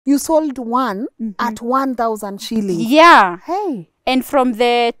You sold one at 1,000 shillings. Yeah. Hey. And from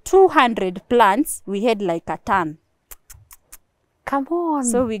the 200 plants, we had like a ton. Come on.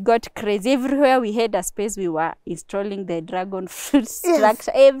 So we got crazy. Everywhere we had a space, we were installing the dragon fruit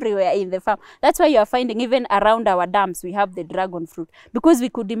structure everywhere in the farm. That's why you are finding even around our dams, we have the dragon fruit. Because we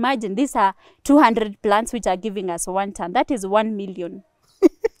could imagine these are 200 plants which are giving us 1 ton. That is 1 million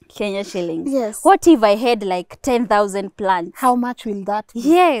Kenya shillings. Yes. What if I had like 10,000 plants? How much will that be?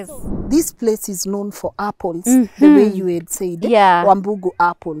 Yes. This place is known for apples, the way you had said. Yeah. Wambugu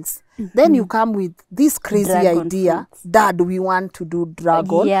apples. Then you come with this crazy Dragon idea. fruits. Dad, we want to do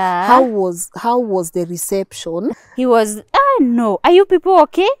dragon. Yeah. How was the reception? He was, no. Are you people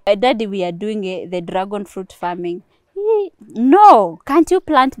okay? Daddy, we are doing the dragon fruit farming. No. Can't you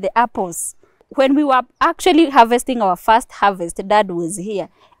plant the apples? When we were actually harvesting our first harvest, Dad was here.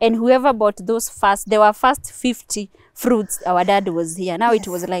 And whoever bought those there were first 50 fruits, our dad was here. Now it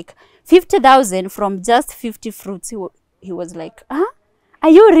was like 50,000 from just 50 fruits. He was like, are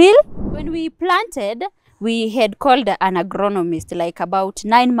you real? When we planted, we had called an agronomist like about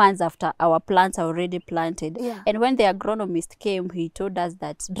 9 months after our plants are already planted. Yeah. And when the agronomist came, he told us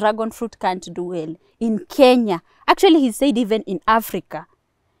that dragon fruit can't do well in Kenya. Actually, he said even in Africa.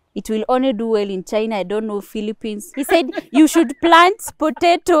 It will only do well in China, I don't know, Philippines. He said you should plant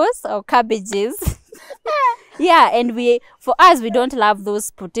potatoes or cabbages. Yeah, and for us, we don't love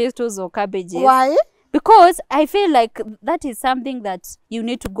those potatoes or cabbages. Why? Because I feel like that is something that you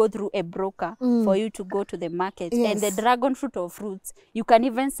need to go through a broker for you to go to the market. Yes. And the dragon fruit or fruits, you can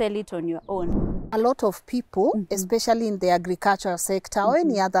even sell it on your own. A lot of people, especially in the agricultural sector or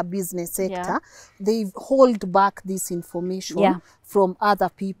any other business sector, they hold back this information from other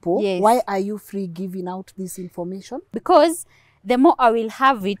people. Yes. Why are you free giving out this information? Because the more I will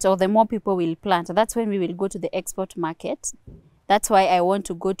have it or the more people will plant, that's when we will go to the export market. That's why I want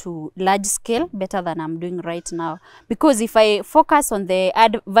to go to large scale better than I'm doing right now. Because if I focus on the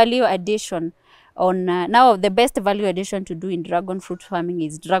value addition, now the best value addition to do in dragon fruit farming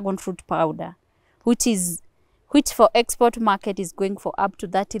is dragon fruit powder, which for export market is going for up to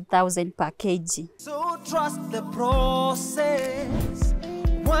 30,000 per kg. So trust the process.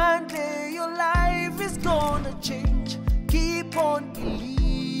 One day your life is gonna change. Keep on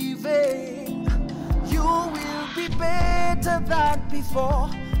believing. You will be better than before.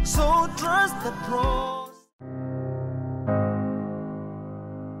 So trust the process.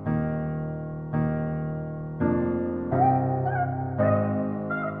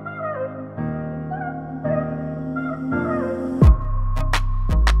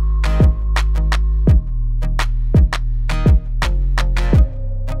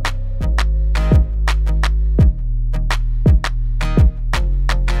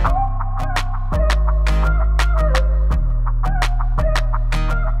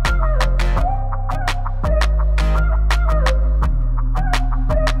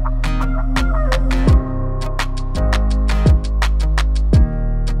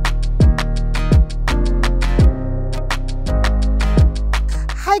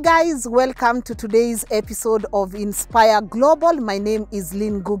 Guys, welcome to today's episode of Inspire Global. My name is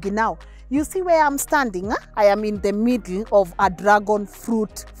Lynn Ngugi. Now, you see where I'm standing? I am in the middle of a dragon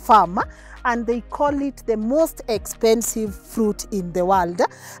fruit farm, and they call it the most expensive fruit in the world.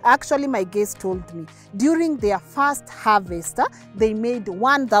 Actually, my guest told me during their first harvest, they made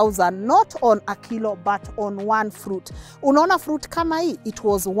 1,000, not on a kilo, but on one fruit. Unaona fruit kama hii, it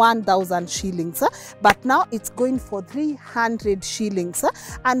was 1,000 shillings, but now it's going for 300 shillings,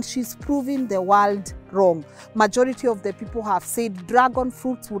 and she's proving the world wrong. Majority of the people have said dragon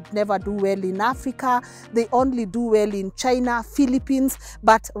fruits would never do well in Africa. They only do well in China, Philippines.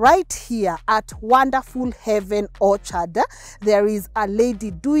 But right here at Wonderful Heaven Orchard, there is a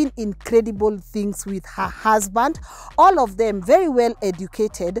lady doing incredible things with her husband. All of them very well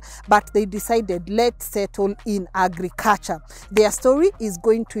educated, but they decided, let's settle in agriculture. Their story is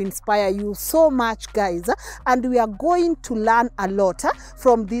going to inspire you so much, guys, and we are going to learn a lot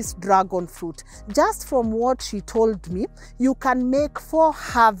from this dragon fruit. Just from what she told me, you can make 4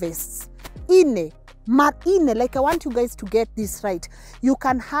 harvests like I want you guys to get this right. You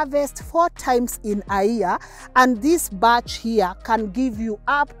can harvest 4 times in a year, and this batch here can give you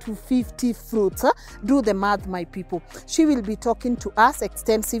up to 50 fruits. Do the math, my people. She will be talking to us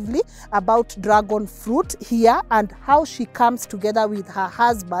extensively about dragon fruit here and how she comes together with her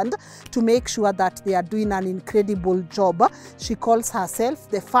husband to make sure that they are doing an incredible job. She calls herself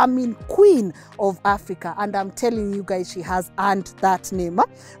the farming queen of Africa, and I'm telling you guys, she has earned that name.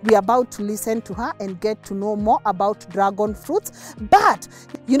 We are about to listen to her and and get to know more about dragon fruits. But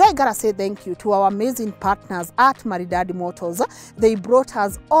you know, I gotta say thank you to our amazing partners at Maridadi Motors. They brought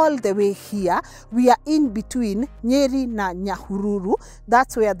us all the way here. We are in between Nyeri na Nyahururu.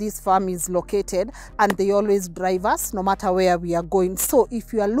 That's where this farm is located, and they always drive us no matter where we are going. So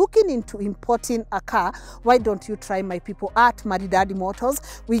if you are looking into importing a car, why don't you try my people at Maridadi Motors?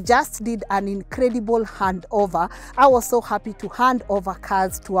 We just did an incredible handover. I was so happy to hand over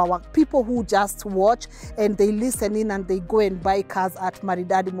cars to our people who just watch and they listen in and they go and buy cars at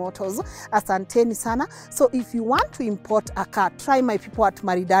Maridadi Motors. Asanteni sana. So if you want to import a car, try my people at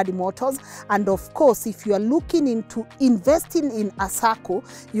Maridadi Motors. And of course, if you are looking into investing in a sacco,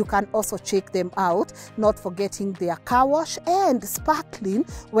 you can also check them out. Not forgetting their car wash and sparkling,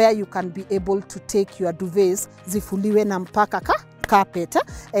 where you can be able to take your duvets zifuliwe na mpaka carpet,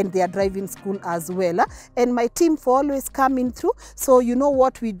 and their driving school as well. And my team for always coming through. So you know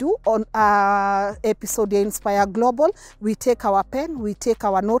what we do on episode Inspire Global, we take our pen, we take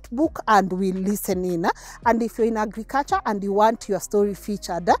our notebook, and we listen in. And if you're in agriculture and you want your story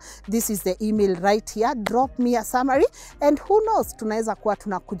featured, this is the email right here. Drop me a summary, and who knows, tunaweza kuwa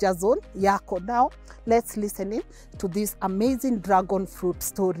tunakuja zone yako. Now let's listen in to this amazing dragon fruit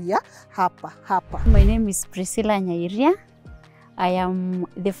story hapa. My name is Priscilla Nyairia. I am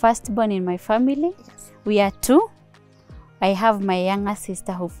the firstborn in my family. Yes. We are two. I have my younger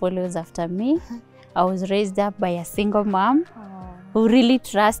sister who follows after me. I was raised up by a single mom who really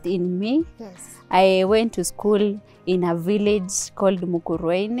trusts in me. Yes. I went to school in a village called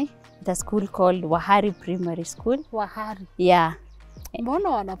Mukurweini, the school called Wahari Primary School. Wahari. Yeah. Mbona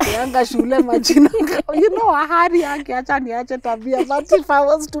wanapeanga shule majina? You know, Wahari yake acha niache tabia, but if I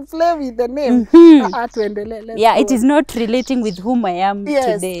was to play with the name, tuendelee. Yeah, it is not relating with whom I am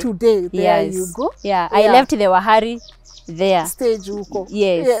today. Yes, today. There you go. Yeah, I left the Wahari there. Stage huko.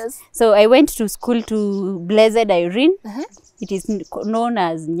 Yes. So I went to school to Blessed Irene. It is known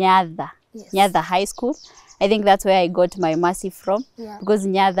as Nyadha. Yes. Nyadha High School. I think that's where I got my mercy from, because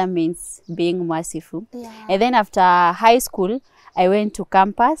Nyadha means being merciful. Yeah. And then after high school, I went to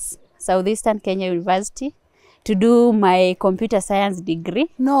campus, Southeastern Kenya University, to do my computer science degree.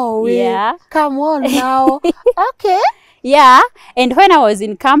 No way. Yeah. Come on now. Okay. Yeah. And when I was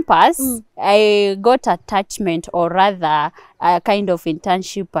in campus, I got attachment, or rather a kind of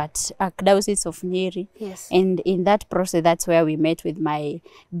internship at Archdiocese of Nyeri. Yes. And in that process, that's where we met with my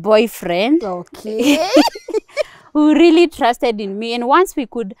boyfriend. Okay. Who really trusted in me. And once we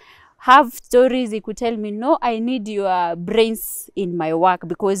could have stories, he could tell me, no, I need your brains in my work,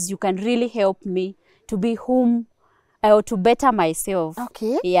 because you can really help me to be whom, or to better myself.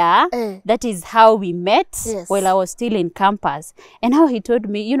 Okay. Yeah. That is how we met while I was still in campus. And how he told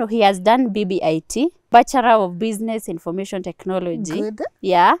me, you know, he has done BBIT, Bachelor of Business Information Technology. Good.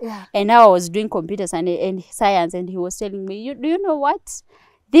 Yeah. And now I was doing computer science, and he was telling me, do you know what?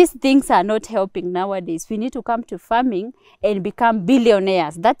 These things are not helping nowadays. We need to come to farming and become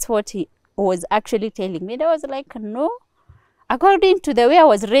billionaires. That's what he was actually telling me. And I was like, no. According to the way I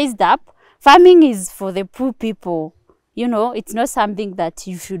was raised up, farming is for the poor people. You know, it's not something that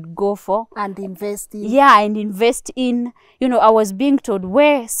you should go for. And invest in. Yeah, and invest in. You know, I was being told,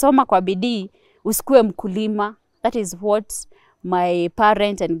 we soma kwa bidii, usikue mkulima. That is what my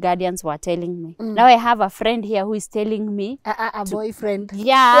parents and guardians were telling me. Now I have a friend here who is telling me. A boyfriend.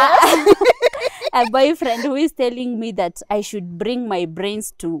 Yeah. A boyfriend who is telling me that I should bring my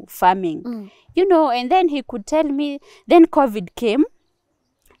brains to farming. You know, and then he could tell me, then COVID came.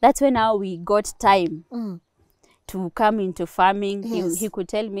 That's when now we got time to come into farming. Yes. He could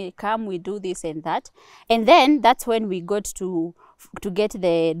tell me, come, we do this and that. And then that's when we got to get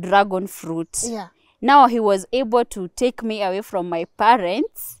the dragon fruit. Yeah. Now he was able to take me away from my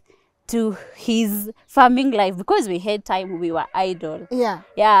parents to his farming life, because we had time, we were idle. Yeah.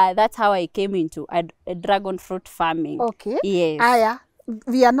 Yeah, that's how I came into a dragon fruit farming. Okay. Yes. Aya,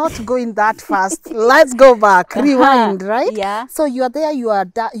 we are not going that fast. Let's go back. Rewind, right? Yeah. So you are there, you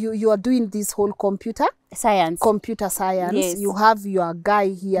are doing this whole computer science. Yes. You have your guy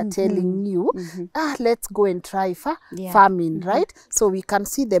here telling you, let's go and try farming, right? So we can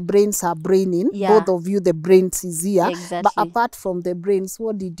see the brains are braining. Yeah. Both of you, the brains is here. Exactly. But apart from the brains,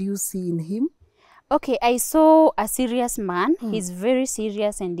 what did you see in him? Okay, I saw a serious man. He's very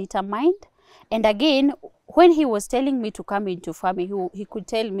serious and determined. And again, when he was telling me to come into farming, he could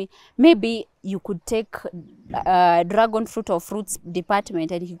tell me, maybe you could take dragon fruit or fruits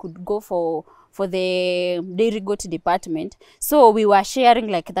department, and he could go for the dairy goat department. So we were sharing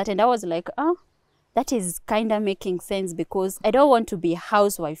like that, and I was like, that is kind of making sense because I don't want to be a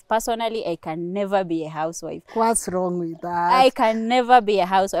housewife. Personally, I can never be a housewife. What's wrong with that? I can never be a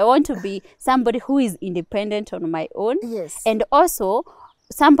housewife. I want to be somebody who is independent on my own. Yes. And also,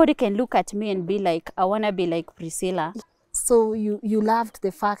 somebody can look at me and be like, I want to be like Priscilla. So you loved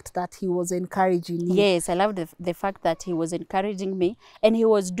the fact that he was encouraging you. Yes, I loved the fact that he was encouraging me and he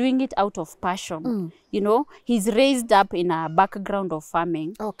was doing it out of passion. You know, he's raised up in a background of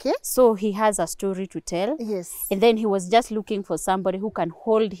farming. Okay. So he has a story to tell. Yes. And then he was just looking for somebody who can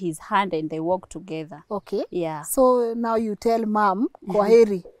hold his hand and they walk together. Okay. Yeah. So now you tell mom,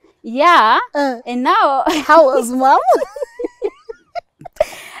 kwaheri. Yeah. And now... How was mom?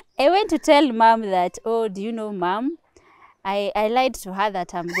 I went to tell mom that, oh, do you know, mom? I lied to her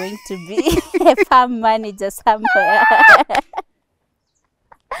that I'm going to be a farm manager somewhere.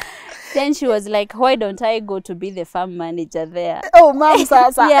 Then she was like, why don't I go to be the farm manager there? Oh, mom,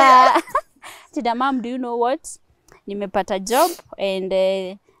 sasa. Yeah. Tida, mom, do you know what? Nimepata job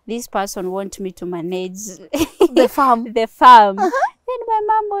and this person wants me to manage the farm. The farm. Then my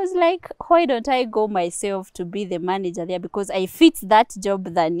mom was like, why don't I go myself to be the manager there because I fit that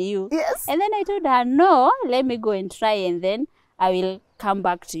job than you. Yes. And then I told her, no, let me go and try and then I will come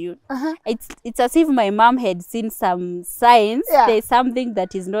back to you. It's as if my mom had seen some signs. Yeah. There's something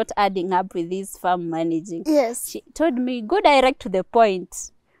that is not adding up with this farm managing. Yes. She told me, go direct to the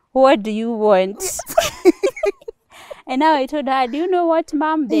point. What do you want? And now I told her, do you know what,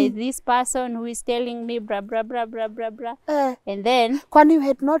 mom? There's this person who is telling me blah, blah, blah, blah, blah, blah. And then... Kwani you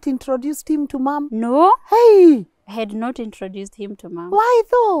had not introduced him to mom? No. Hey. I had not introduced him to mom. Why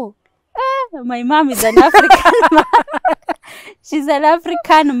though? My mom is an African mom. She's an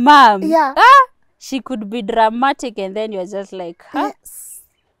African mom. Yeah. She could be dramatic and then you're just like, huh? Yes.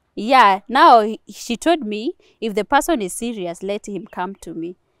 Yeah. Now she told me, if the person is serious, let him come to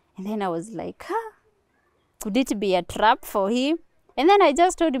me. And then I was like, huh? Could it be a trap for him? And then I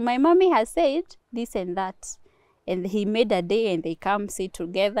just told him, my mommy has said this and that. And he made a day and they come sit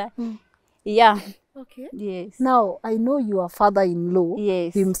together. Yeah. Okay. Yes. Now, I know your father-in-law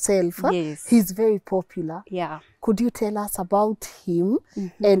himself. Yes. He's very popular. Yeah. Could you tell us about him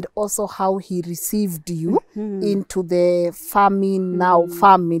and also how he received you into the farming now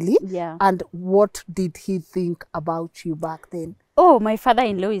family? Yeah. And what did he think about you back then? Oh, my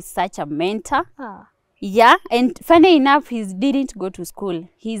father-in-law is such a mentor. Yeah, and funny enough, he didn't go to school.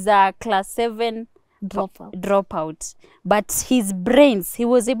 He's a class 7 dropout. But his brains, he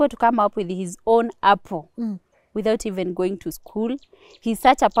was able to come up with his own apple without even going to school. He's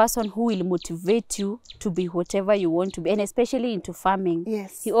such a person who will motivate you to be whatever you want to be, and especially into farming.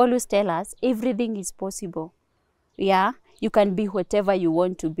 Yes. He always tells us everything is possible. Yeah, you can be whatever you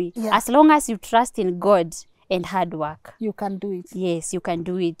want to be. Yeah. As long as you trust in God and hard work. You can do it. Yes, you can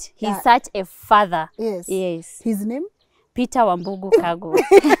do it. He's such a father. Yes. Yes. His name? Peter Wambugu Kago.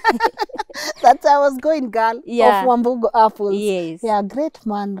 That's I was going, girl. Yeah. Of Wambugu apples. Yes. Yeah, great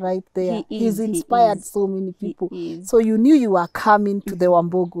man right there. He's inspired so many people. So you knew you were coming to the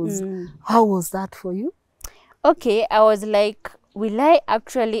Wambugus. How was that for you? Okay, I was like, will I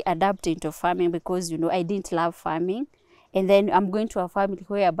actually adapt into farming? Because, you know, I didn't love farming. And then I'm going to a family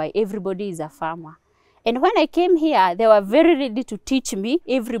whereby everybody is a farmer. And when I came here, they were very ready to teach me,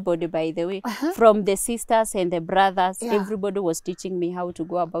 everybody, by the way, from the sisters and the brothers, everybody was teaching me how to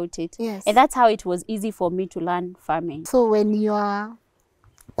go about it. Yes. And that's how it was easy for me to learn farming. So when your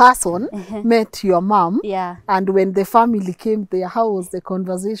person met your mom, and when the family came there, how was the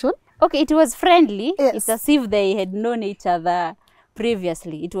conversation? Okay, it was friendly. Yes. It's as if they had known each other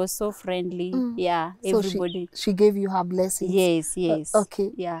previously. It was so friendly. Yeah, so everybody. She gave you her blessings. Yes, yes.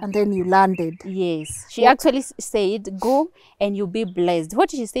 Okay. Yeah. And then you landed. Yes. She actually said, go and you be blessed.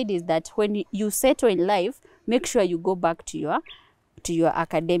 What she said is that when you settle in life, make sure you go back to your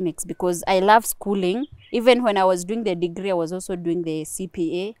academics, because I love schooling. Even when I was doing the degree, I was also doing the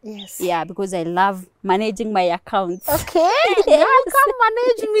CPA. Yes. Yeah, because I love managing my accounts. Okay. Yes. Come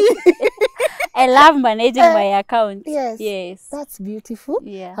manage me. I love managing my accounts. Yes. Yes. That's beautiful.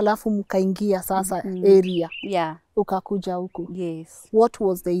 Yeah. Halafu mkaingia sasa area. Yeah. Ukakuja huku. Yes. What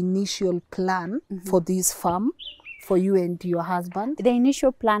was the initial plan for this farm for you and your husband? The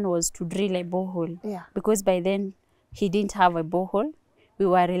initial plan was to drill a borehole. Yeah. Because by then he didn't have a borehole. We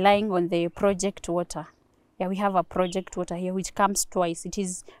were relying on the project water. Yeah, we have a project water here which comes twice. It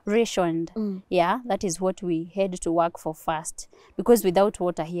is rationed. Yeah, that is what we had to work for first. Because without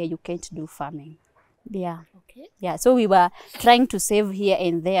water here, you can't do farming. Yeah. Okay. Yeah, so we were trying to save here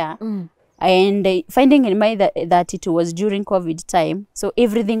and there. And finding in mind that it was during COVID time, so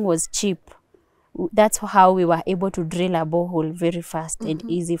everything was cheap. that's how we were able to drill a borehole very fast and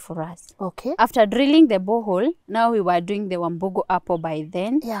easy for us. Okay. After drilling the borehole, now we were doing the Wambugu apple by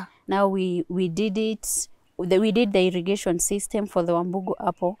then. Yeah. Now we did it. We did the irrigation system for the Wambugu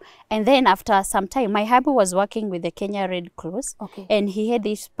apple. And then after some time, my hubby was working with the Kenya Red Cross. Okay. And he had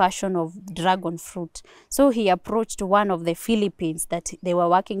this passion of dragon fruit. So he approached one of the Philippines that they were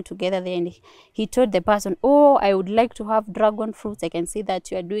working together there. And he told the person, oh, I would like to have dragon fruits. I can see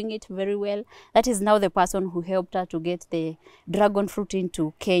that you are doing it very well. That is now the person who helped her to get the dragon fruit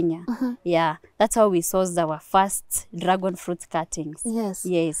into Kenya. Yeah, that's how we sourced our first dragon fruit cuttings. Yes.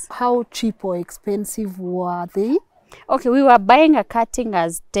 Yes. How cheap or expensive were they? Okay, we were buying a cutting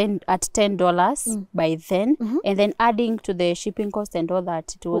at $10 by then, and then adding to the shipping cost and all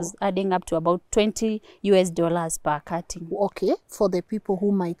that, it was adding up to about $20 per cutting. Okay, for the people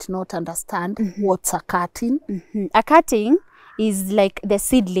who might not understand, what's a cutting? A cutting is like the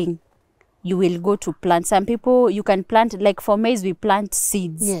seedling you will go to plant. Some people, you can plant, like for maize, we plant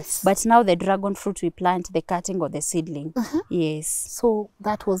seeds. Yes. But now the dragon fruit, we plant the cutting or the seedling. Yes. So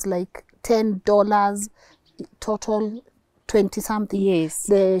that was like $10 total, 20 something. Yes.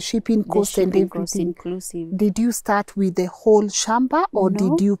 The shipping cost and shipping cost everything. inclusive. Did you start with the whole shamba or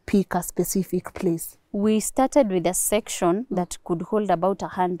No. did you pick a specific place? We started with a section that could hold about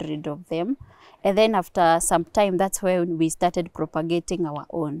 100 of them. And then after some time, that's when we started propagating our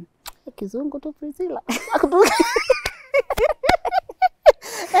own. Kizungu to Priscilla.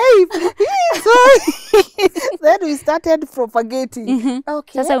 Hey, sorry. Then we started propagating.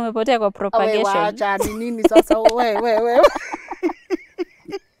 Okay. Sasa umepotea kwa propagation. Wacha ni nini sasa we.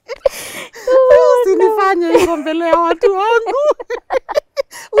 Usinifanye hivyo mbele ya watu wangu.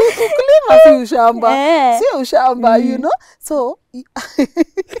 Ukulima si ushamba. Si ushamba, you know. So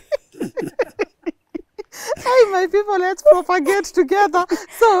hey, my people, let's propagate together.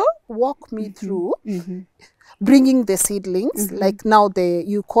 So walk me through bringing the seedlings, like now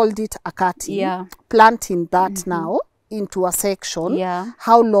you called it a cutting, Yeah. planting that now into a section. Yeah.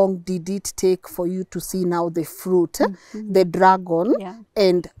 How long did it take for you to see now the fruit, the dragon, Yeah.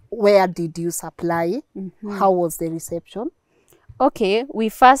 and where did you supply? How was the reception? Okay, we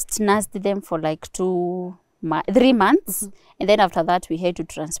first nursed them for like 3 months, and then after that we had to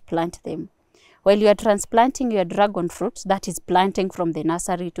transplant them. While you are transplanting your dragon fruit, that is planting from the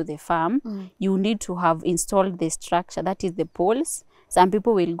nursery to the farm, you need to have installed the structure, that is the poles. Some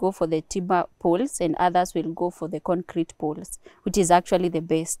people will go for the timber poles and others will go for the concrete poles, which is actually the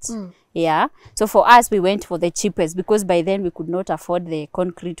best. Yeah. So for us, we went for the cheapest because by then we could not afford the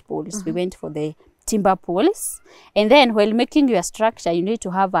concrete poles. We went for the timber poles. And then while making your structure, you need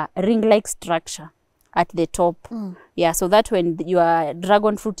to have a ring-like structure at the top. Yeah, so that when your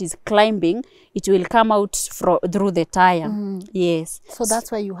dragon fruit is climbing, it will come out through the tire. Yes. So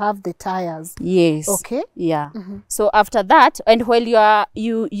that's why you have the tires. Yes. Okay. Yeah. So after that, and while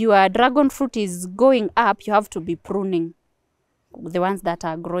your dragon fruit is going up, you have to be pruning the ones that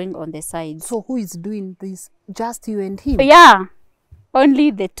are growing on the sides. So who is doing this? Just you and him? Yeah.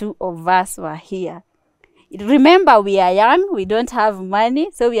 Only the two of us were here. Remember, we are young, we don't have money,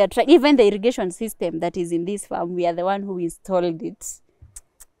 so we are trying. Even the irrigation system that is in this farm, we are the one who installed it.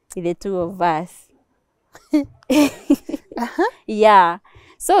 The two of us. Yeah.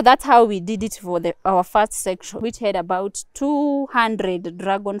 So that's how we did it for our first section, which had about 200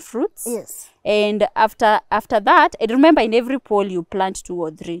 dragon fruits. Yes. And after that, and remember, in every pole you plant 2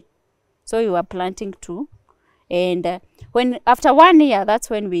 or 3. So you were planting 2. And after 1 year, that's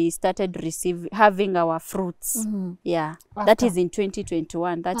when we started having our fruits. Yeah, that is in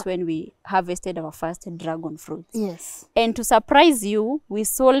 2021. That's when we harvested our first dragon fruit. Yes. And to surprise you, we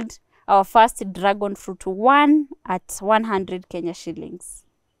sold our first dragon fruit one at 100 Kenya shillings.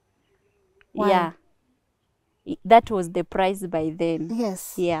 Wow. Yeah, that was the price by then.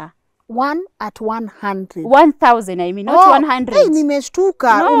 Yes. Yeah. 1 at 100. 1,000, I mean, not 100. Hey,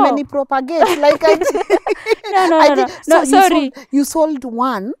 nimeshtuka. No. Umenipropagate. Like No, sorry. You sold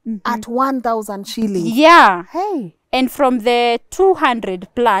one at 1,000 shillings. Yeah. Hey. And from the 200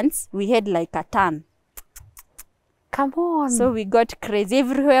 plants, we had like a ton. Come on. So we got crazy.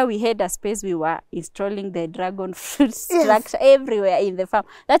 Everywhere we had a space, we were installing the dragon fruit structure everywhere in the farm.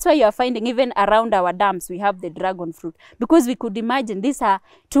 That's why you are finding even around our dams, we have the dragon fruit. Because we could imagine these are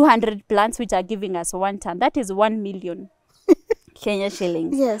 200 plants which are giving us 1 ton. That is 1 million. Kenya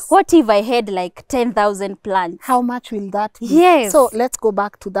shillings. Yes. What if I had like 10,000 plants? How much will that be? Yes. So let's go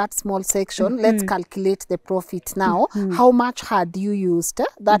back to that small section. Let's calculate the profit now. How much had you used?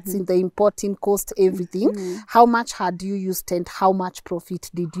 That's in the importing cost, everything. How much had you used and how much profit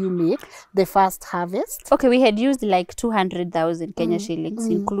did you make the first harvest? Okay, we had used like 200,000 Kenya shillings,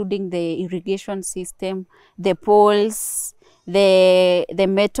 including the irrigation system, the poles, the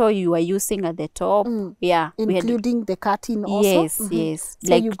metal you are using at the top. Yeah. Including the cutting also? Yes, yes.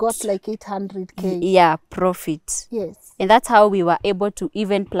 So like, you got like 800K. Yeah, profit. Yes. And that's how we were able to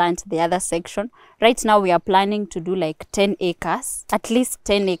even plant the other section. Right now we are planning to do like 10 acres, at least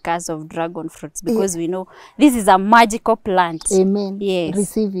 10 acres of dragon fruits, because we know this is a magical plant. Amen. Yes.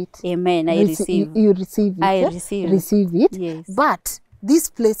 Receive it. Amen. I receive. You receive it. I receive. Receive it. Yes. But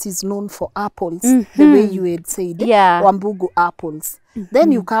this place is known for apples, the way you had said. Yeah. Wambugu apples.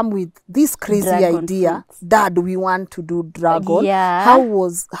 Then you come with this crazy Dragon idea, fruits. Dad, we want to do dragon. Yeah. How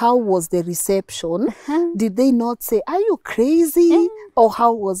was the reception? Did they not say, are you crazy? Or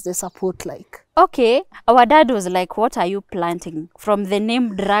how was the support like? Okay, our dad was like, what are you planting? From the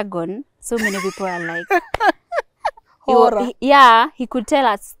name dragon, so many people are like, he could tell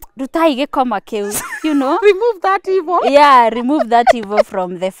us, you know, remove that evil. Yeah, remove that evil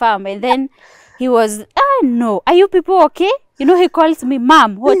from the farm. And then he was, no, are you people okay? You know, he calls me,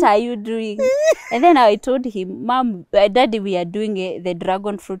 Mom, what are you doing? And then I told him, Mom, Daddy, we are doing the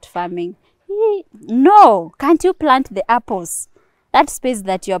dragon fruit farming. No, can't you plant the apples? That space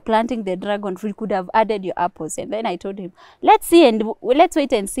that you are planting the dragon fruit, could have added your apples. And then I told him, let's see and let's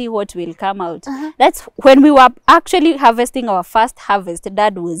wait and see what will come out. That's when we were actually harvesting our first harvest.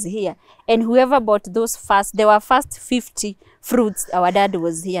 Dad was here, and whoever bought those there were first 50 fruits. Our dad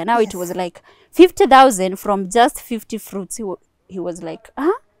was here. Now it was like 50,000 from just 50 fruits. He was like,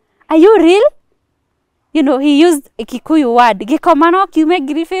 are you real? You know, he used a Kikuyu word. Gikomano kiume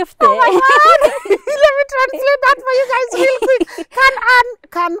giri 50. Oh my God! Let me translate that for you guys real quick.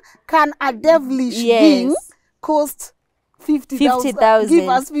 Can a devilish being cost 50,000? Give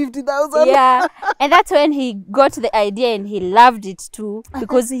us 50,000. Yeah. And that's when he got the idea and he loved it too,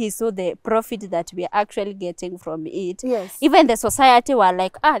 because he saw the profit that we are actually getting from it. Yes. Even the society were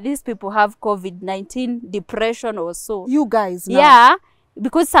like, these people have COVID-19, depression or so. You guys now. Yeah.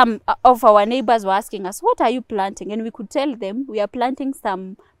 Because some of our neighbors were asking us, what are you planting? And we could tell them we are planting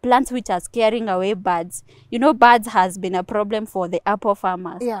some plants which are scaring away birds. You know, birds has been a problem for the apple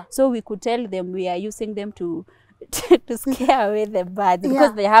farmers. Yeah. So so we could tell them we are using them to scare away the birds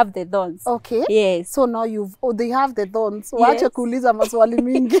because they have the thorns. Okay. Yes. So now they have the thorns. Wacha kuuliza maswali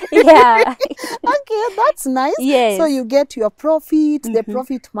mingi. Yeah. Okay, that's nice. Yes. So you get your profit. The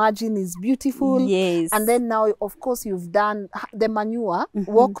profit margin is beautiful. Yes. And then now, of course, you've done the manure.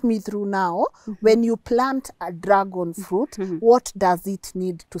 Walk me through now. When you plant a dragon fruit, what does it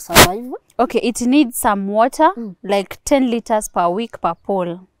need to survive? Okay, it needs some water, like 10 liters per week per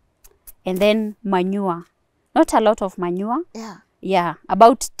pole. And then manure. Not a lot of manure. Yeah. Yeah,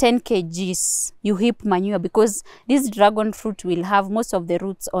 about 10 kgs you heap manure, because this dragon fruit will have most of the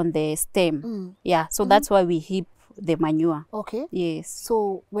roots on the stem. Yeah, so that's why we heap the manure. Okay. Yes.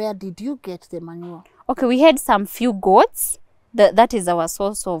 So where did you get the manure? Okay, we had some few goats. That is our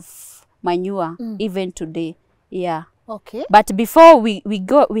source of manure even today. Yeah. Okay. But before we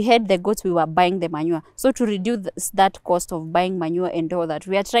had the goats, we were buying the manure. So to reduce that cost of buying manure and all that,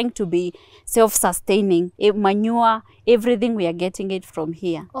 we are trying to be self-sustaining. Manure, everything, we are getting it from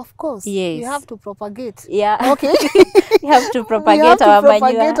here. Of course. Yes. You have to propagate. Yeah. Okay. We have to propagate our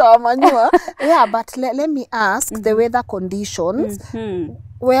manure. Yeah, but let me ask, the weather conditions,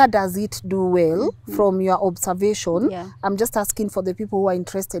 where does it do well from your observation? Yeah. I'm just asking for the people who are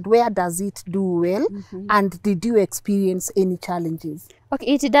interested. Where does it do well? And did you experience any challenges?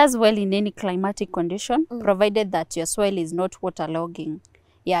 Okay, it does well in any climatic condition, provided that your soil is not waterlogging.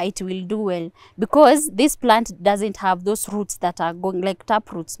 Yeah, it will do well, because this plant doesn't have those roots that are going like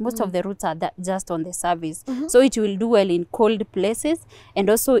tap roots. Most of the roots are just on the surface. So it will do well in cold places and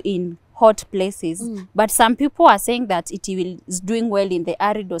also in hot places. But some people are saying that is doing well in the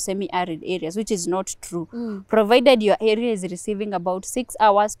arid or semi-arid areas, which is not true. Provided your area is receiving about 6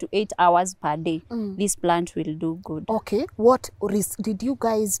 hours to 8 hours per day, this plant will do good. Okay. What did you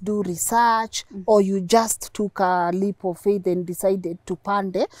guys do research, or you just took a leap of faith and decided to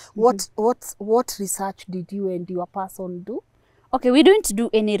plant it? What research did you and your person do? Okay, we don't do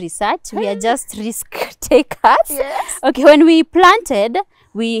any research. We are just risk takers. Yes. Okay, when we planted,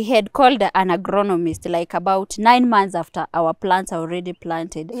 we had called an agronomist like about 9 months after our plants are already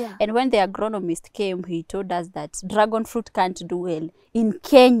planted. Yeah. And when the agronomist came, he told us that dragon fruit can't do well in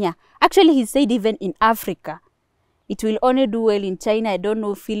Kenya. Actually, he said even in Africa. it will only do well in China, I don't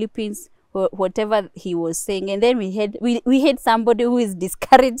know, Philippines, or whatever he was saying. And then we had somebody who is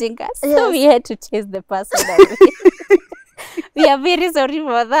discouraging us. Yes. So we had to chase the person away. We are very sorry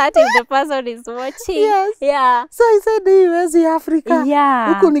for that if the person is watching. Yes. Yeah. So he said US Africa.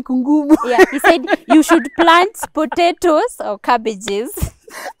 Yeah. Huku ni kungumu. Yeah. He said you should plant potatoes or cabbages.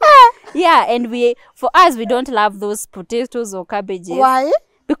 Yeah, and for us, we don't love those potatoes or cabbages. Why?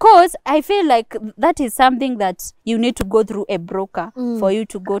 Because I feel like that is something that you need to go through a broker for you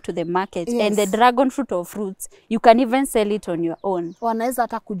to go to the market. Yes. And the dragon fruit or fruits, you can even sell it on your own. Wanaweza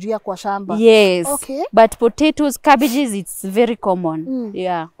hata kujia kwa shamba. Yes. Okay. But potatoes, cabbages, it's very common.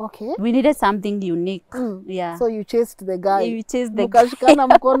 Yeah. Okay. We needed something unique. Yeah. So you chased the guy. You chased the guy. Mkashikana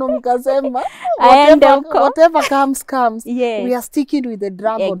mkono mkasema whatever comes. Yes. We are sticking with the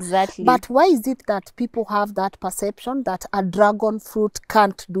dragon. Exactly. But why is it that people have that perception that a dragon fruit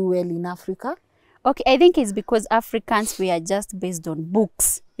can't do well in Africa? Okay, I think it's because Africans, we are just based on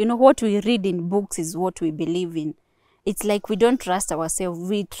books. You know, what we read in books is what we believe in. It's like we don't trust ourselves.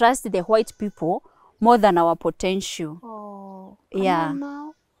 We trust the white people more than our potential. Oh, yeah.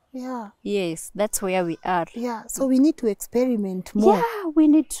 Now. Yeah. Yes, that's where we are. Yeah, so we need to experiment more. Yeah, we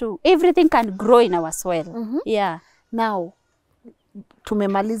need to. Everything can grow in our soil. Yeah. Now,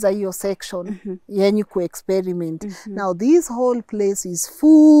 tumemaliza hiyo section yenye ku experiment. Now this whole place is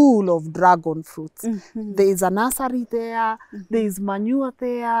full of dragon fruits. There is a nursery there, there is manure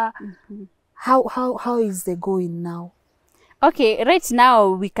there. How is the going now? Okay, right now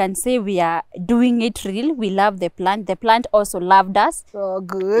we can say we are doing it real. We love the plant. The plant also loved us. Oh,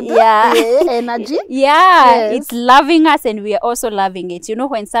 good. Yeah. Energy. Yeah, Yes. it's loving us and we are also loving it. You know,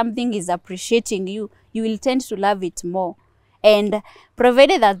 when something is appreciating you, you will tend to love it more. And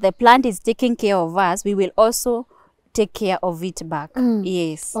provided that the plant is taking care of us, we will also take care of it back.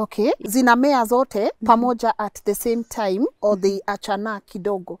 Yes. Okay. Zinamea zote pamoja at the same time or they achana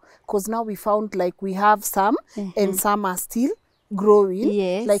kidogo? Because now we found like we have some and some are still growing.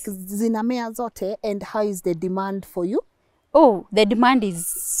 Yes. Like zinamea zote, and how is the demand for you? Oh, the demand is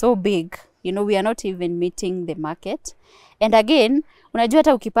so big. You know, we are not even meeting the market. And again, unajua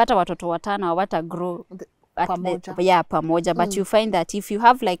hata ukipata watoto watano hawata grow pamoja. Pamoja. But you find that if you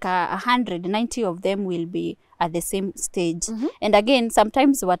have like 190 of them will be at the same stage. And again,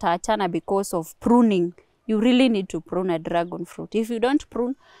 sometimes wataachana because of pruning. You really need to prune a dragon fruit. If you don't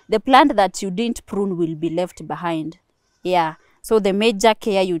prune, the plant that you didn't prune will be left behind. Yeah. So the major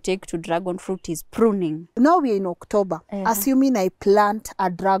care you take to dragon fruit is pruning. Now we're in October. Assuming I plant a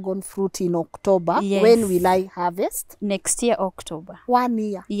dragon fruit in October, Yes. when will I harvest? Next year, October. 1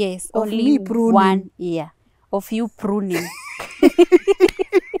 year. Yes, Of only me pruning. 1 year of you pruning.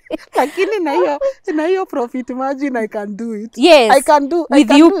 Lakini na hiyo profit margin, I can do it. Yes, I can do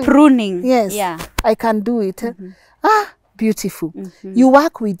with you pruning. Yes, Yeah. I can do it. Beautiful. You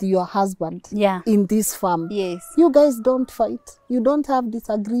work with your husband Yeah. in this farm. Yes. You guys don't fight. You don't have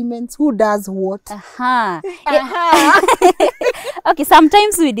disagreements. Who does what? Okay,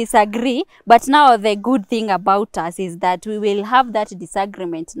 sometimes we disagree, but now the good thing about us is that we will have that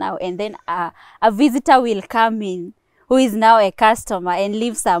disagreement now, and then a visitor will come in who is now a customer and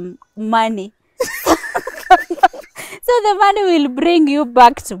leave some money. So the money will bring you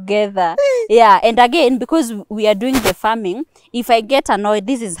back together. Yeah, and again, because we are doing the farming, if I get annoyed,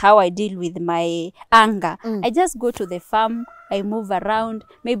 this is how I deal with my anger. I just go to the farm, I move around,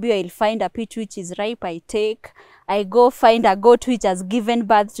 maybe I'll find a peach which is ripe, I take. I go find a goat which has given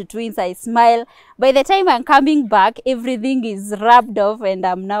birth to twins, I smile. By the time I'm coming back, everything is rubbed off and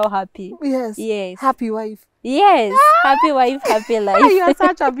I'm now happy. Yes. Yes. Happy wife. Yes. Happy wife, happy life. You are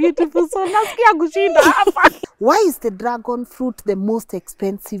such a beautiful soul. Nasikia kushinda hapa. Why is the dragon fruit the most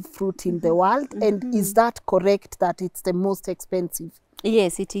expensive fruit in the world? And is that correct that it's the most expensive?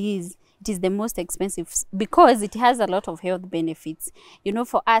 Yes, it is. It is the most expensive because it has a lot of health benefits. You know,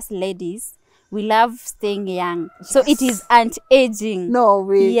 for us ladies, we love staying young. Yes. So it is anti-aging. No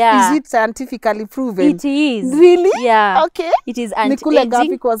way. Yeah. Is it scientifically proven? It is. Really? Yeah. Okay. It is Nikule anti-aging.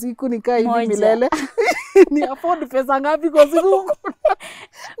 ngapi kwa siku nikaa hivi Moja. milele? Ni afford pesa ngapi kwa siku?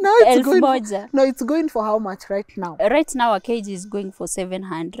 No, it's going moja. No, it's going for how much right now? Right now a kg is going for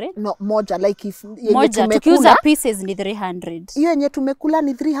 700. No, moja like if yenye Moja, tukiuza pieces ni 300. Hiyo yenye tumekula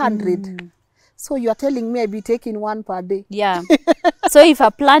ni 300. So you are telling me I be taking one per day? Yeah. So if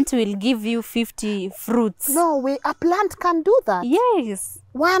a plant will give you 50 fruits. No way, a plant can do that. Yes.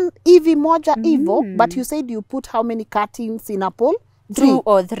 One hivi moja hivo, but you said you put how many cuttings in a pole? 2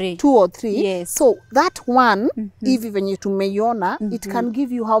 or 3. 2 or 3. Yes. So that one, hivi venye tumeiona, it can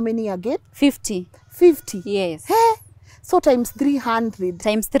give you how many again? 50. 50. Yes. So times 300.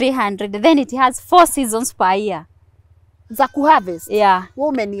 Times 300. Then it has 4 seasons per year. za kuharvest. Yeah. Wewe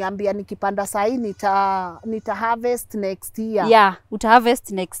umeniambia nikipanda sahi nita harvest next year. Yeah, uta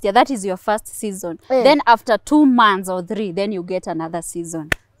harvest next year. That is your first season. Then after 2 months or 3, then you get another season.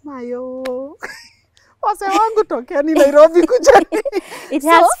 Mayo. Wase wangu tokeni Nairobi kujani. It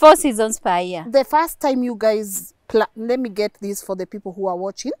has 4 seasons per year. The first time you guys let me get this for the people who are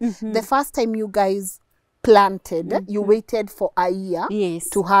watching. The first time you guys planted, you waited for a year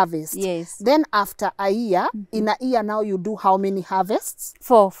to harvest. Yes. Then after a year, in a year now you do how many harvests?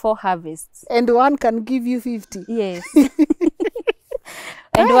 4 harvests. And one can give you 50. Yes.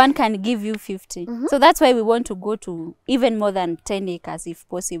 And one can give you 50. So that's why we want to go to even more than 10 acres if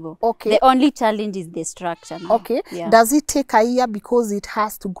possible. Okay. The only challenge is the structure now. Okay. Yeah. Does it take a year because it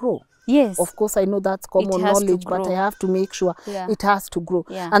has to grow? Yes. Of course, I know that's common knowledge, but I have to make sure it has to grow.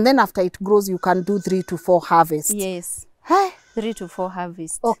 Yeah. And then after it grows, you can do 3 to 4 harvests. Yes. 3 to 4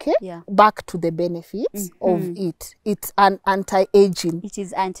 harvests. Okay. Yeah. Back to the benefits of it. It's an anti-aging. It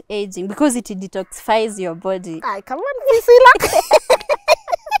is anti-aging because it detoxifies your body. Ay, come on, Priscilla.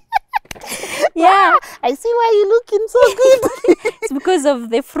 Yeah. I see why you're looking so good. It's because of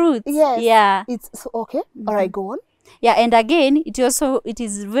the fruits. Yes. Yeah. It's so, okay. All right, go on. Yeah, and again, it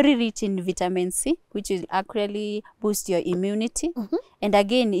is very rich in vitamin C, which will actually boost your immunity. And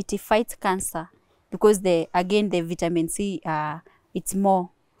again, it fights cancer because the vitamin C it's more.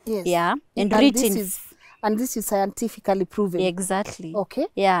 Yes. Yeah. And rich in and this is scientifically proven. Exactly. Okay.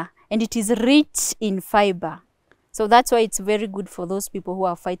 Yeah. And it is rich in fiber. So that's why it's very good for those people who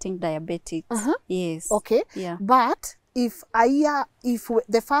are fighting diabetes. Yes. Okay. Yeah. But if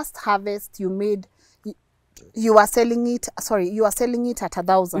the first harvest you made, you are selling it at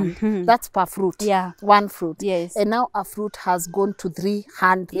 1,000. That's per fruit. Yeah. One fruit. Yes. And now a fruit has gone to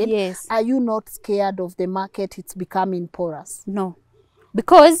 300. Yes. Are you not scared of the market? It's becoming porous. No.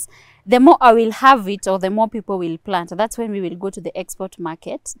 Because the more I will have it or the more people will plant, that's when we will go to the export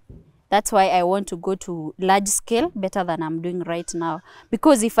market. That's why I want to go to large scale better than I'm doing right now.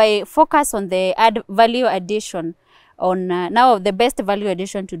 Because if I focus on the value addition, now the best value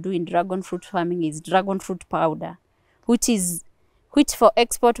addition to do in dragon fruit farming is dragon fruit powder, which for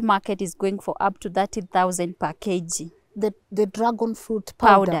export market is going for up to 30,000 per kg. The dragon fruit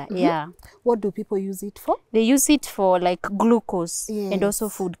powder. Yeah. What do people use it for? They use it for like glucose and also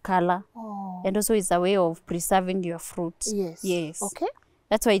food color. And also it's a way of preserving your fruit. Yes. Yes. Okay.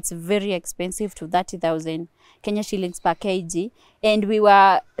 That's why it's very expensive to 30,000 Kenya shillings per kg. And we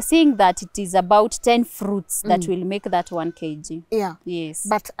were seeing that it is about 10 fruits that will make that 1 kg. Yeah. Yes.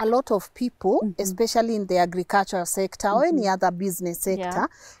 But a lot of people, especially in the agricultural sector or any other business sector,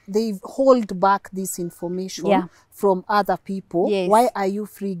 they hold back this information from other people. Yes. Why are you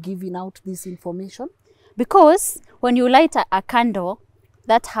free giving out this information? Because when you light a candle,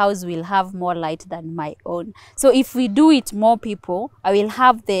 that house will have more light than my own. So if we do it more people, I will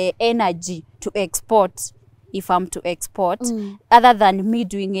have the energy to export if I'm to export, other than me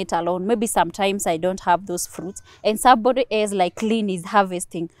doing it alone. Maybe sometimes I don't have those fruits and somebody else like Lynn is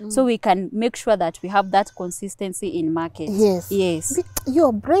harvesting. So we can make sure that we have that consistency in market. Yes. Yes.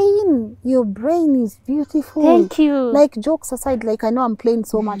 Your brain is beautiful. Thank you. Like, jokes aside, like, I know I'm playing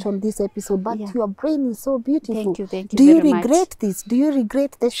so much on this episode, but your brain is so beautiful. Thank you very much. Do you regret this? Do you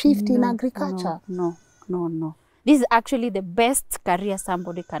regret the shift in agriculture? No. This is actually the best career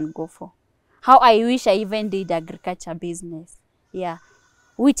somebody can go for. How I wish I even did agriculture business. Yeah.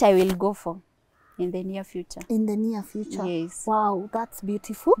 Which I will go for in the near future. In the near future? Yes. Wow, that's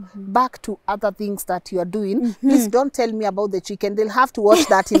beautiful. Back to other things that you are doing. Please don't tell me about the chicken. They'll have to watch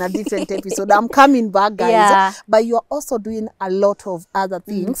that in a different episode. I'm coming back, guys. Yeah. But you're also doing a lot of other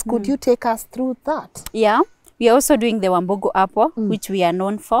things. Could you take us through that? Yeah. We are also doing the Wambogo apple, which we are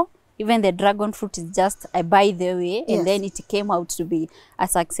known for. Even the dragon fruit is just a by the way, and then it came out to be a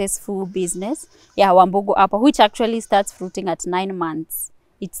successful business. Yeah, Wambogo apple, which actually starts fruiting at 9 months.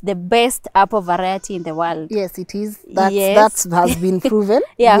 It's the best apple variety in the world. Yes, it is. That has been proven.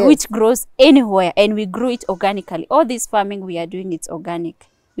 Which grows anywhere, and we grow it organically. All this farming we are doing, it's organic.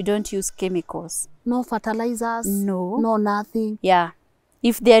 We don't use chemicals. No fertilizers? No. No, nothing? Yeah.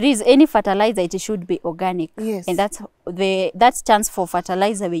 If there is any fertilizer, it should be organic. Yes. And that stands for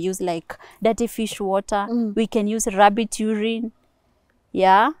fertilizer. We use like dirty fish water. We can use rabbit urine.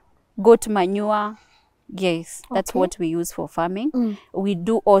 Yeah. Goat manure. Yes. That's what we use for farming. We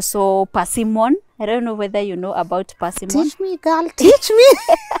do also persimmon. I don't know whether you know about persimmon. Teach me, girl. Teach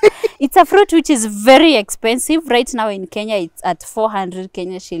me. It's a fruit which is very expensive. Right now in Kenya, it's at 400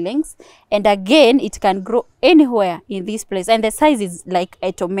 Kenya shillings. And again, it can grow anywhere in this place. And the size is like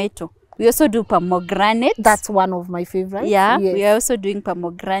a tomato. We also do pomegranate. That's one of my favorites. Yeah, yes. we are also doing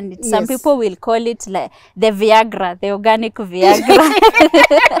pomegranate. Yes. Some people will call it like the Viagra, the organic Viagra.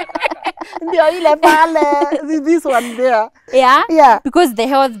 This one there. Yeah, Yeah. because the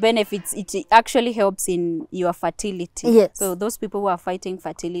health benefits, it actually helps in your fertility. Yes. So those people who are fighting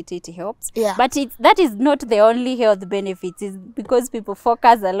fertility, it helps. Yeah. But that is not the only health benefits. It's because people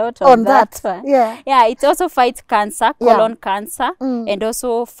focus a lot on that one. Yeah. Yeah, it also fights cancer, colon cancer, Mm. and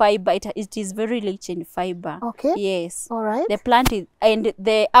also fiber. It is very rich in fiber. Okay. Yes. All right. The plant is, and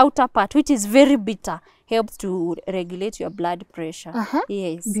the outer part, which is very bitter, helps to regulate your blood pressure.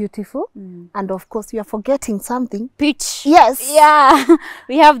 Yes. Beautiful. And of course, you are forgetting something. Peach. Yes. Yeah.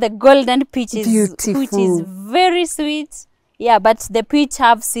 We have the golden peaches, Beautiful. which is very sweet. Yeah, but the peach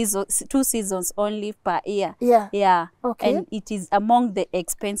have 2 seasons only per year. Yeah. Yeah. Okay. And it is among the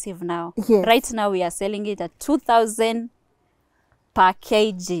expensive now. Yes. Right now we are selling it at 2,000 per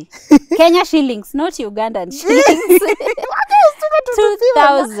kg. Kenya shillings, not Ugandan shillings.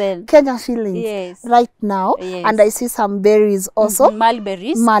 2,000. Kenya shillings. Yes. Right now. Yes. And I see some berries also.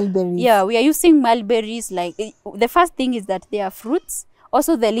 Mulberries. Mulberries. Yeah, we are using mulberries. Like the first thing is that they are fruits.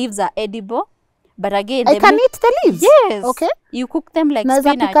 Also, the leaves are edible. But again, I can eat the leaves. Yes. Okay. You cook them like Naweza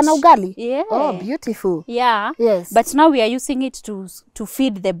spinach. pika na ugali. Yeah. Oh, beautiful. Yeah. Yes. But now we are using it to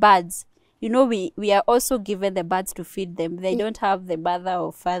feed the birds. You know, we are also given the birds to feed them. They don't have the mother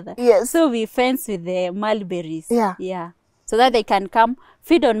or father. Yes. So we fence with the mulberries. Yeah. Yeah. So that they can come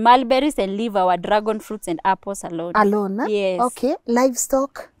feed on mulberries and leave our dragon fruits and apples alone. Alone. Huh? Yes. Okay.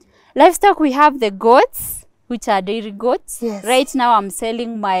 Livestock. Livestock, we have the goats, which are dairy goats. Yes. Right now, I'm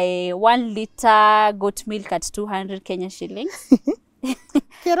selling my 1 liter goat milk at 200 Kenya shillings.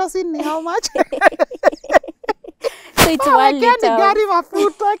 Kerosene ni how much? So it's 1 liter. Gari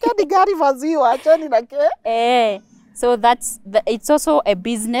mafuta, gari maziwa, achani na ke. So it's also a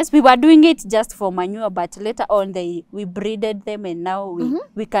business. We were doing it just for manure, but later on we breeded them, and now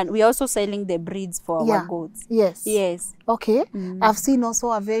we're also selling the breeds for our goats. Yes. Yes. Okay. I've seen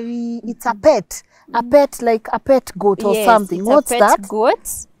also it's a pet. A pet, like a pet goat or something. It's What's a pet that?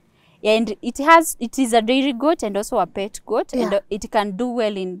 Goat. And it is a dairy goat and also a pet goat, and it can do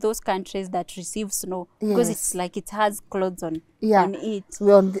well in those countries that receive snow because it's like it has clothes on it.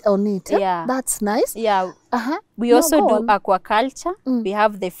 We're on it. Yeah. That's nice. Yeah. We also do aquaculture. We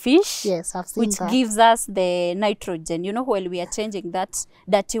have the fish. Yes, I've seen which that. gives us the nitrogen. You know, while we are changing that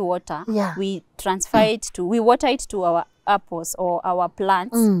dirty water, we transfer it we water it to our apples or our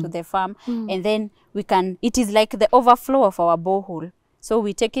plants to the farm, and then it is like the overflow of our borehole. So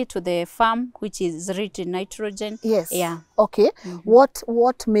we take it to the farm, which is rich in nitrogen. Yes. Yeah. Okay.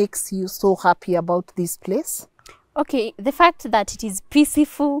 What makes you so happy about this place? Okay, the fact that it is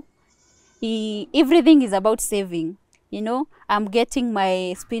peaceful. Everything is about saving. You know, I'm getting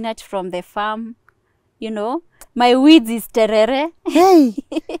my spinach from the farm. You know, my weeds is terere. Hey,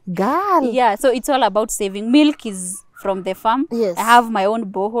 girl. Yeah, so it's all about saving. Milk is from the farm. Yes. I have my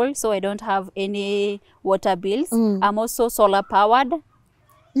own borehole, so I don't have any water bills. I'm also solar powered.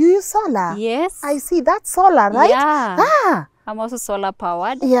 You use solar? Yes. I see. That's solar, right? Yeah. Ah. I'm also solar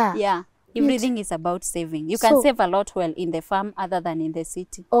powered. Yeah. Yeah. Everything is about saving. You can save a lot well in the farm other than in the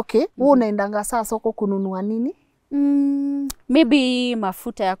city. Okay. Unaendanga saa soko kununua nini? Maybe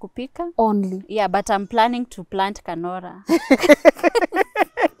mafuta ya kupika. Only. Yeah, but I'm planning to plant canola.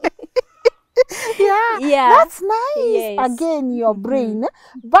 Yeah. That's nice. Yes. Again, your brain.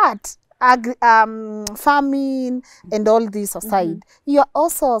 But farming and all this aside, you're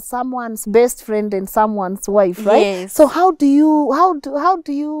also someone's best friend and someone's wife, right? Yes. So how do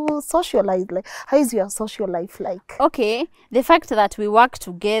you socialize? Like, how is your social life like? Okay, the fact that we work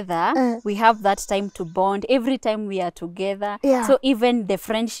together, we have that time to bond every time we are together. Yeah. So even the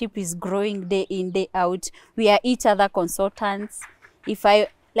friendship is growing day in, day out. We are each other consultants. I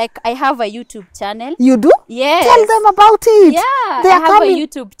have a YouTube channel. You do? Yes. Tell them about it. Yeah, I have a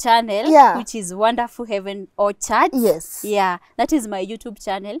YouTube channel, which is Wonderful Heaven Orchard. Yes. Yeah, that is my YouTube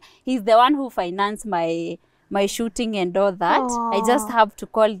channel. He's the one who financed my shooting and all that. Aww. I just have to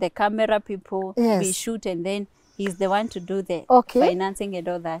call the camera people, we shoot, and then he's the one to do the financing and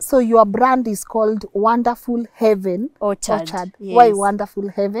all that. So your brand is called Wonderful Heaven Orchard. Yes. Why Wonderful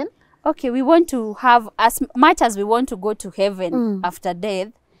Heaven? Okay, we want to have, as much as we want to go to heaven after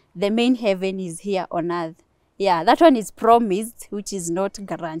death, the main heaven is here on earth. Yeah, that one is promised, which is not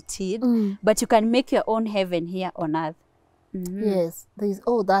guaranteed, but you can make your own heaven here on earth. Yes,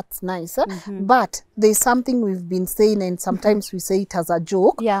 that's nice. But there's something we've been saying, and sometimes we say it as a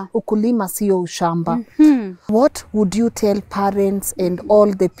joke. Yeah. Ukulima sio ushamba. What would you tell parents and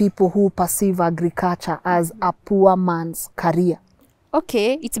all the people who perceive agriculture as a poor man's career?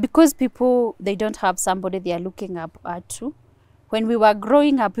 Okay, it's because people, they don't have somebody they are looking up to. When we were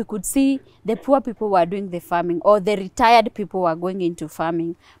growing up, we could see the poor people were doing the farming, or the retired people were going into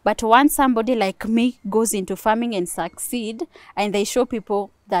farming. But once somebody like me goes into farming and succeed, and they show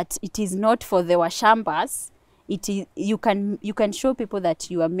people that it is not for the washambas, it is, you can show people that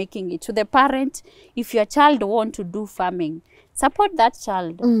you are making it. To the parent, if your child want to do farming, support that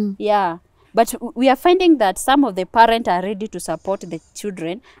child. Yeah. But we are finding that some of the parents are ready to support the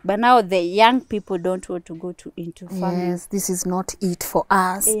children, but now the young people don't want to go into farming. Yes, this is not it for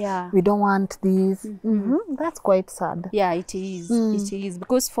us. Yeah. We don't want this. That's quite sad. Yeah, it is. It is.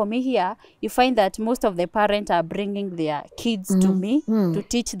 Because for me here, you find that most of the parents are bringing their kids to me to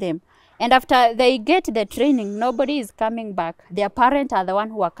teach them. And after they get the training, nobody is coming back. Their parents are the one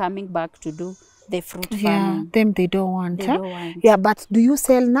who are coming back to do the fruit farming. Yeah, them they don't want. They huh? don't want. Yeah, but do you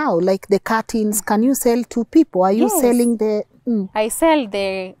sell now? Like the cuttings, can you sell to people? Are you Yes. selling the... I sell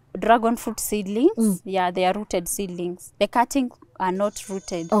the dragon fruit seedlings. Yeah, they are rooted seedlings. The cuttings are not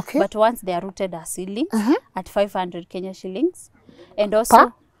rooted. Okay. But once they are rooted as seedlings at 500 Kenya shillings. And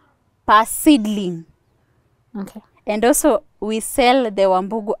also per seedling. Okay. And also we sell the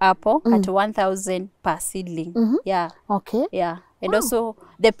Wambugu apple at 1,000 per seedling. Yeah. Okay. Yeah. And also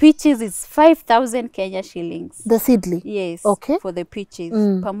the peaches is 5,000 Kenya shillings. The seedling? Yes. Okay. For the peaches.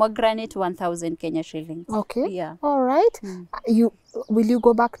 Pomegranate 1,000 Kenya shillings. Okay. Yeah. All right. Will you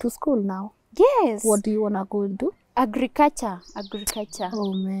go back to school now? Yes. What do you want to go do? Agriculture.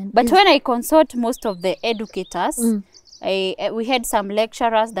 Oh, man. But when I consult most of the educators, we had some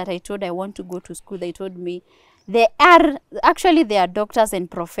lecturers that I told I want to go to school. They told me they are doctors and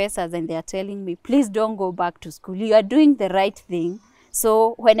professors, and they are telling me, please don't go back to school. You are doing the right thing.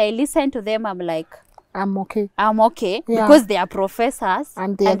 So when I listen to them, I'm like, I'm okay. Yeah. Because they are professors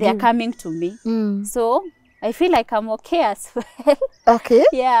and they are coming to me. So I feel like I'm okay as well. Okay.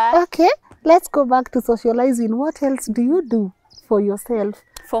 Yeah. Okay. Let's go back to socializing. What else do you do for yourself?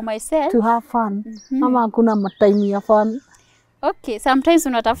 For myself? To have fun. Ama hakuna time ya fun? Okay, sometimes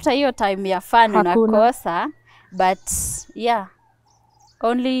unatafuta hiyo time ya fun unakosa. But yeah,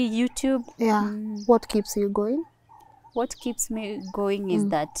 only YouTube. Yeah. What keeps you going? What keeps me going is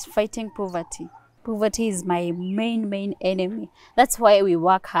that fighting poverty. Poverty is my main enemy. That's why we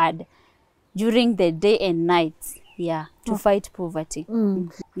work hard during the day and night. Yeah, to fight poverty.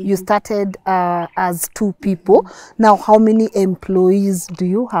 You started as 2 people. Now, how many employees do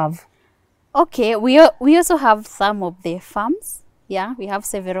you have? Okay, we also have some of the farms. Yeah, we have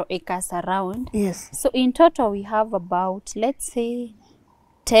several acres around. Yes. So in total, we have about, let's say,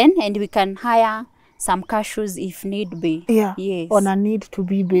 10, and we can hire some cashews if need be. Yeah. Yes. On a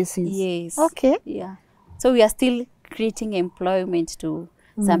need-to-be basis. Yes. Okay. Yeah. So we are still creating employment to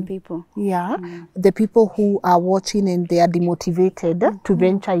some people. Yeah. The people who are watching and they are demotivated to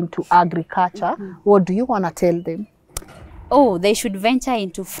venture into agriculture, what do you want to tell them? Oh, they should venture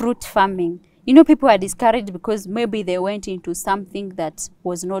into fruit farming. You know, people are discouraged because maybe they went into something that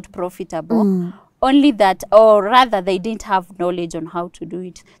was not profitable. Only that, or rather they didn't have knowledge on how to do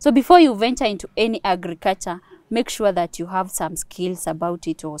it. So before you venture into any agriculture, make sure that you have some skills about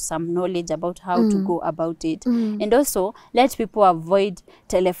it or some knowledge about how to go about it. And also, let people avoid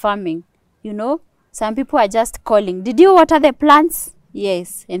telefarming. You know, some people are just calling, did you water the plants?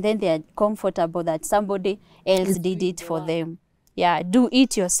 Yes. And then they are comfortable that somebody else did it for them. Yeah, do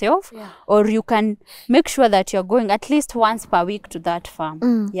it yourself, or you can make sure that you're going at least once per week to that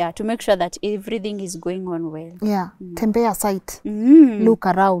farm. Yeah, to make sure that everything is going on well. Yeah, tembea site, look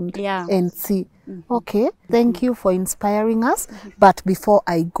around and see. Okay, thank you for inspiring us. But before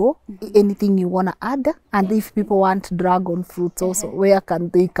I go, anything you want to add? And if people want dragon fruits also, where can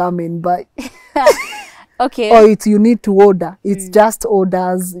they come and buy? Okay. Or it's you need to order. It's just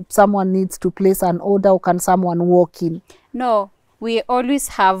orders. If someone needs to place an order, or can someone walk in? No. We always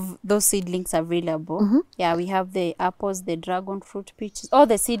have those seedlings available. Yeah, we have the apples, the dragon fruit, peaches. All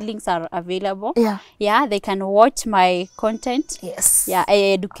the seedlings are available. Yeah. Yeah, they can watch my content. Yes. Yeah, I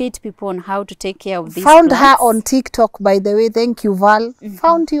educate people on how to take care of these Found plants. her on TikTok, by the way. Thank you, Val.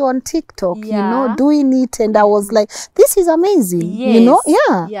 Found you on TikTok, you know, doing it. And I was like, this is amazing. Yes. You know?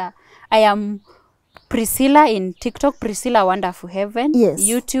 Yeah. Yeah. I am Priscilla in TikTok, Priscilla Wonderful Heaven. Yes.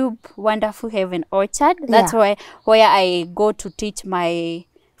 YouTube, Wonderful Heaven Orchard. That's where I go to teach my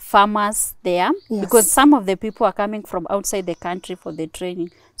farmers there. Yes. Because some of the people are coming from outside the country for the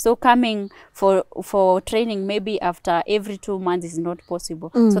training. So coming for training maybe after every 2 months is not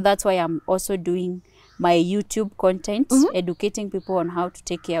possible. So that's why I'm also doing my YouTube content, educating people on how to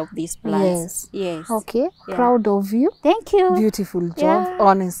take care of these plants. Yes. Okay. Proud of you. Thank you. Beautiful job.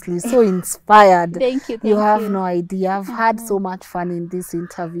 Honestly, so inspired. Thank you. You have no idea. I've had so much fun in this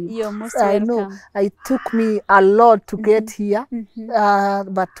interview. You're most I welcome. know it took me a lot to get here,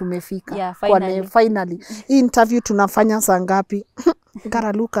 but tumefika. Yeah, finally. Finally. Hii interview tunafanya saa ngapi?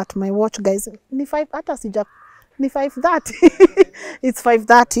 Gotta look at my watch, guys. Ni 5 hata sija ni 5:30. It's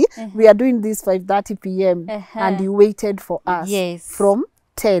 5:30. We are doing this 5:30 p.m. And you waited for us. Yes. From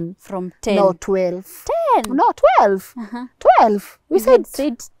 10. From 10. No, 12. 10. No, 12. 12. We said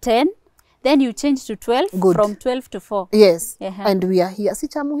 10. Then you change to 12. Good. From 12 to 4. Yes. And we are here. Si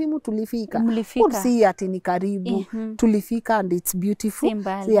cha muhimu tulifika. Mlifika. Si ati ni karibu. Tulifika and it's beautiful.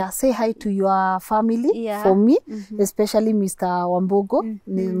 Simbali. Yeah, say hi to your family for me, especially Mr. Wambogo.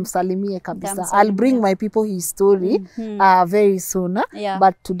 Nimsalimie kabisa. I'll bring my people his story very soon.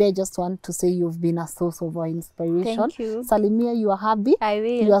 But today I just want to say you've been a source of our inspiration. Thank you. Salimia, you are happy. I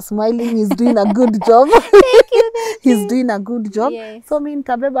will. You are smiling. He's doing a good job. Thank you. He's doing a good job. Yes. So mi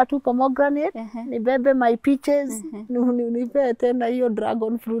nitabeba tu pomegranate, nibebe my peaches, nipe tena hiyo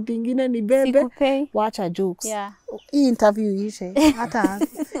dragon fruit ingine nibebe. Sikupei. Wacha jokes. Yeah. Hii interview ishe. Hata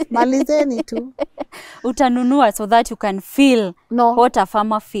malizeni tu. Utanunua so that you can feel what a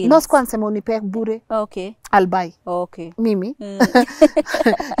farmer feels. No, sikuwa nsema unipe bure. Okay. I'll buy. Okay. Mimi.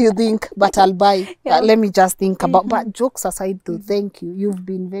 You think, but I'll buy. Let me just think about. But jokes aside though, thank you. You've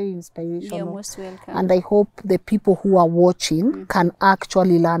been very inspirational. You're most welcome. And I hope the people who are watching can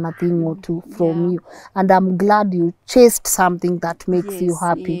actually learn a thing or two from you. And I'm glad you chased something that makes you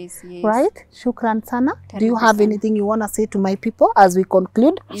happy. Yes. Right? Shukran sana. Do you have anything you want to say to my people as we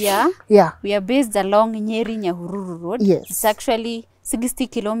conclude? Yeah. We are based along Nyeri Nyahururu Road. Yes. It's actually 60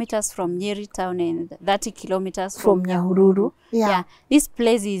 kilometers from Nyeri town and 30 kilometers from Nyahururu. Yeah. This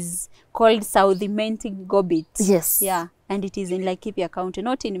place is called Southimenti Gobit. Yes. Yeah. And it is in Laikipia County,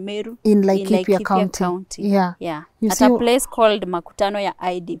 not in Meru. In Laikipia County. Yeah. You at a place called Makutano ya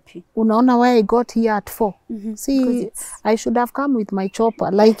IDP. Unaona why I got here at 4? See, I should have come with my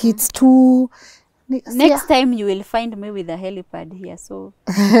chopper. Like it's too... Next time you will find me with a helipad here. So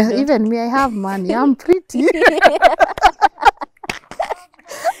even me, I have money. I'm pretty.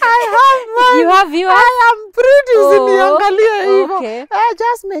 I have money. You have. I am pretty. Okay.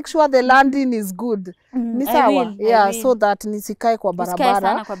 Just make sure the landing is good. Ni sawa. Yeah, so that nisikae kwa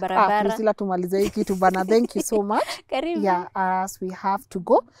barabara. Priscilla, tumalize hii kitu bana. Thank you so much. Yeah, as we have to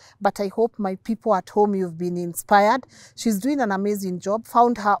go. But I hope my people at home, you've been inspired. She's doing an amazing job.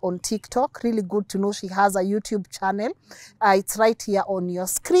 Found her on TikTok. Really good to know she has a YouTube channel. It's right here on your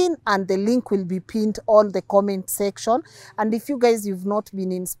screen. And the link will be pinned on the comment section. And if you guys, you've not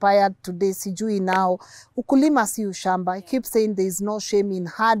been inspired today, sijui now, ukulima si ushamba. I keep saying there is no shame in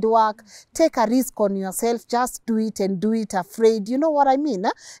hard work. Take a risk on yourself. Just do it and do it afraid. You know what I mean?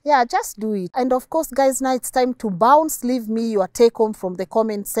 Yeah, just do it. And of course, guys, now it's time to bounce. Leave me your take home from the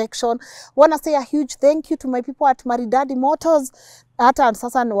comment section. Want to say a huge thank you to my people at Maridadi Motors. Hata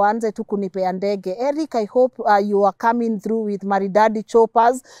sasa waanze tu kunipea ndege. Eric, I hope you are coming through with Maridadi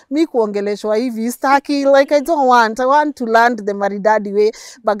choppers. Mi kuongeleshwa hivi staki, like I don't want. I want to land the Maridadi way.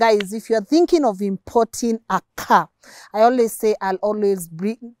 But guys, if you're thinking of importing a car, I always say I'll always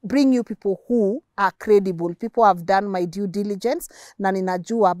bring you people who are credible. People have done my due diligence. Na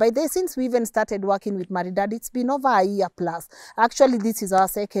ninajua. By the way, since we even started working with Maridadi, it's been over a year plus. Actually, this is our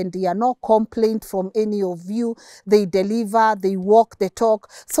 2nd year. No complaint from any of you. They deliver, they walk the talk.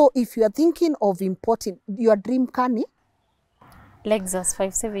 So if you are thinking of importing your dream kani? Lexus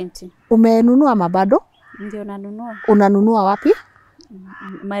 570. Umenunua mabado? Ndio nanunua. Unanunua wapi?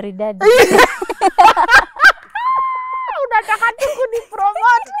 Maridadi. Unataka tu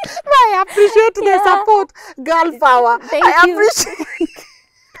kunipromote. I appreciate the support. Girl power. Thank I you. appreciate.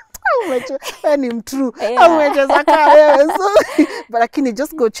 When I'm true. But lakini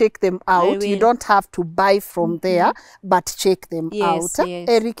just go check them out. You don't have to buy from there, but check them out. Yes.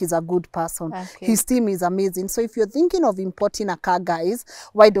 Eric is a good person. Okay. His team is amazing. So if you're thinking of importing a car, guys,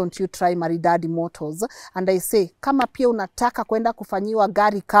 why don't you try Maridadi Motors? And I say, kama pia unataka kwenda kufanyiwa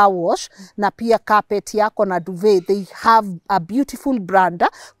gari car wash, na pia carpet yako na duvet, they have a beautiful brand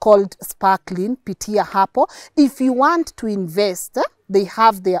called Sparkling. Pitia hapo. If you want to invest, they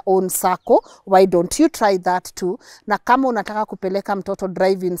have their own circle. Why don't you try that too? Na kama unataka kupeleka mtoto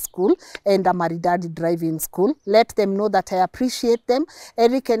driving school and a maridadi driving school, let them know that I appreciate them.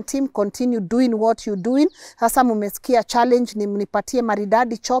 Eric and team, continue doing what you're doing. Sasa mumesikia challenge ni mnipatie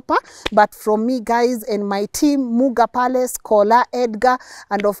maridadi chopper, but from me guys and my team, Muga Palace, Kola, Edgar,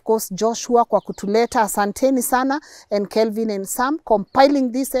 and of course Joshua kwa kutuleta, asanteni sana, and Kelvin and Sam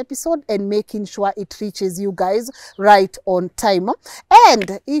compiling this episode and making sure it reaches you guys right on time.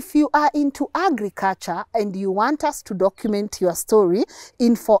 And if you are into agriculture and you want us to document your story,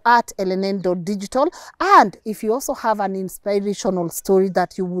 info@lnn.digital, and if you also have an inspirational story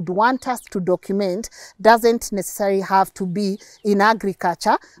that you would want us to document, doesn't necessarily have to be in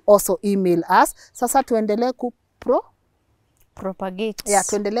agriculture, also email us. Sasa tuendelee propagate. Yeah,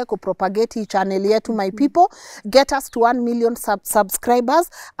 tuendelee kupropagate hii channel yetu, my people. Get us to 1 million subscribers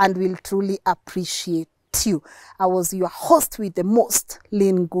and we'll truly appreciate you. I was your host with the most,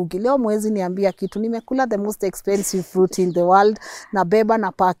 Lynn Ngugi. Leo mwezi niambia kitu, nimekula the most expensive fruit in the world, na beba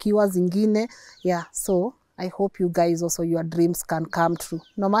na pakiwa zingine. Yeah, so I hope you guys also, your dreams can come true.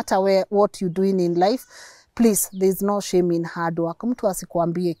 No matter what you're doing in life, please, there's no shame in hard work. Mtu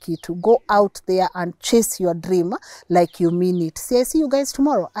asikuambie kitu. Go out there and chase your dream like you mean it. See, I see you guys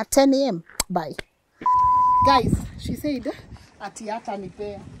tomorrow at 10 a.m. Bye. Guys, she said, ati hata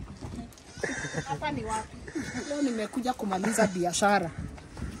nipea. Hapa ni wapi? Leo nimekuja kumaliza biashara.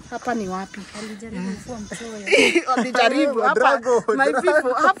 Hapa ni wapi? Alijaribu kuwa mchoyo. Alijaribu hapa. My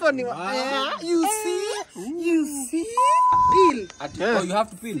people, hapa ni wapi? You see? You see? Peel. Oh, you have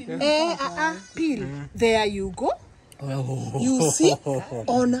to peel. Peel. There you go. You see?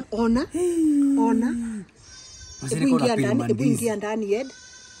 Ona. Hebu ingia ndani, Ed.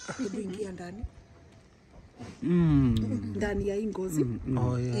 Hebu ingia ndani. Ndani ya ngozi.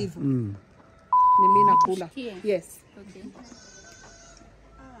 Oh yeah. Hivyo. Ni mimi nakula. Yes. Okay.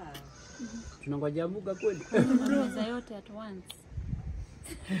 Tunangoja mbuga kweli. Mroza yote at once.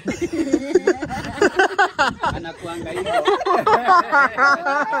 Anakuanga hivyo.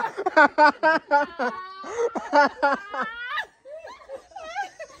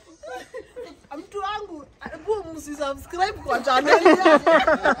 Mtu wangu, hebu msubscribe kwa channel yangu.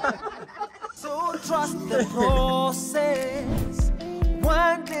 So trust the process.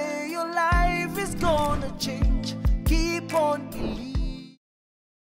 One day your life is gonna change. Keep on believing.